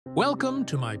Welcome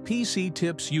to my PC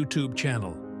Tips YouTube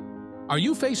channel. Are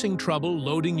you facing trouble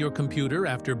loading your computer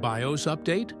after BIOS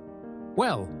update?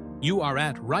 Well, you are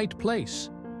at right place.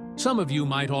 Some of you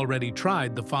might already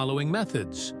tried the following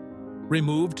methods.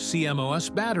 Removed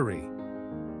CMOS battery.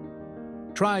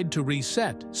 Tried to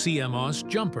reset CMOS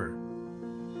jumper.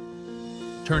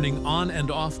 Turning on and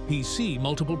off PC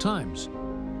multiple times.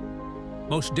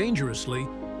 Most dangerously,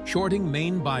 shorting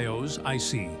main BIOS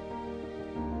IC.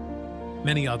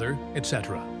 Many other,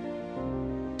 etc.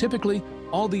 Typically,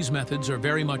 all these methods are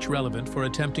very much relevant for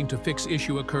attempting to fix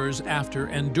issue occurs after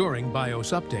and during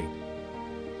BIOS update.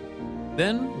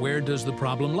 Then, where does the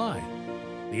problem lie?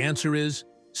 The answer is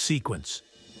sequence.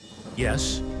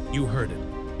 Yes, you heard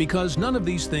it, because none of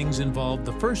these things involve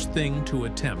the first thing to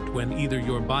attempt when either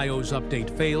your BIOS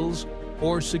update fails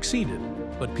or succeeded,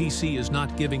 but PC is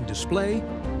not giving display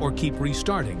or keep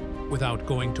restarting without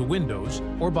going to Windows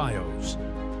or BIOS.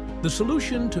 The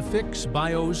solution to fix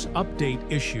BIOS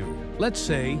update issue. Let's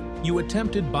say you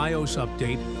attempted BIOS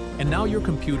update and now your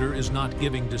computer is not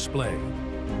giving display.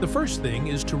 The first thing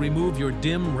is to remove your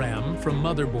DIMM RAM from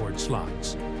motherboard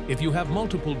slots. If you have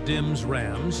multiple DIMMs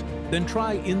RAMs, then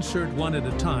try insert one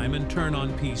at a time and turn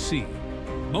on PC.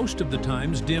 Most of the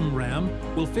times DIMM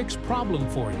RAM will fix problem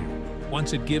for you.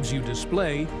 Once it gives you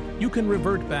display, you can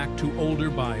revert back to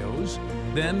older BIOS,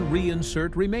 then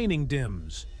reinsert remaining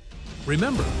DIMMs.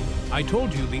 Remember, I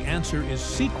told you the answer is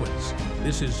sequence.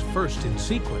 This is first in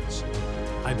sequence.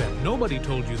 I bet nobody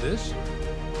told you this.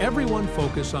 Everyone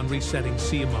focus on resetting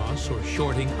CMOS or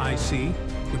shorting IC,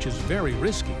 which is very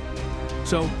risky.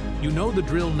 So, you know the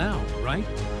drill now, right?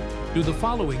 Do the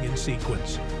following in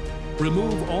sequence.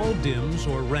 Remove all DIMMs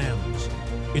or RAMs.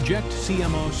 Eject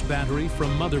CMOS battery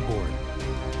from motherboard.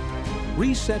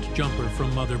 Reset jumper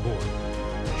from motherboard.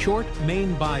 Short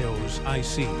main BIOS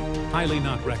IC, highly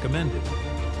not recommended.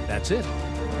 That's it.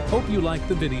 Hope you liked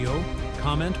the video.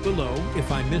 Comment below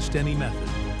if I missed any method.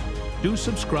 Do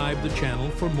subscribe the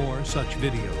channel for more such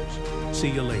videos. See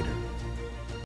you later.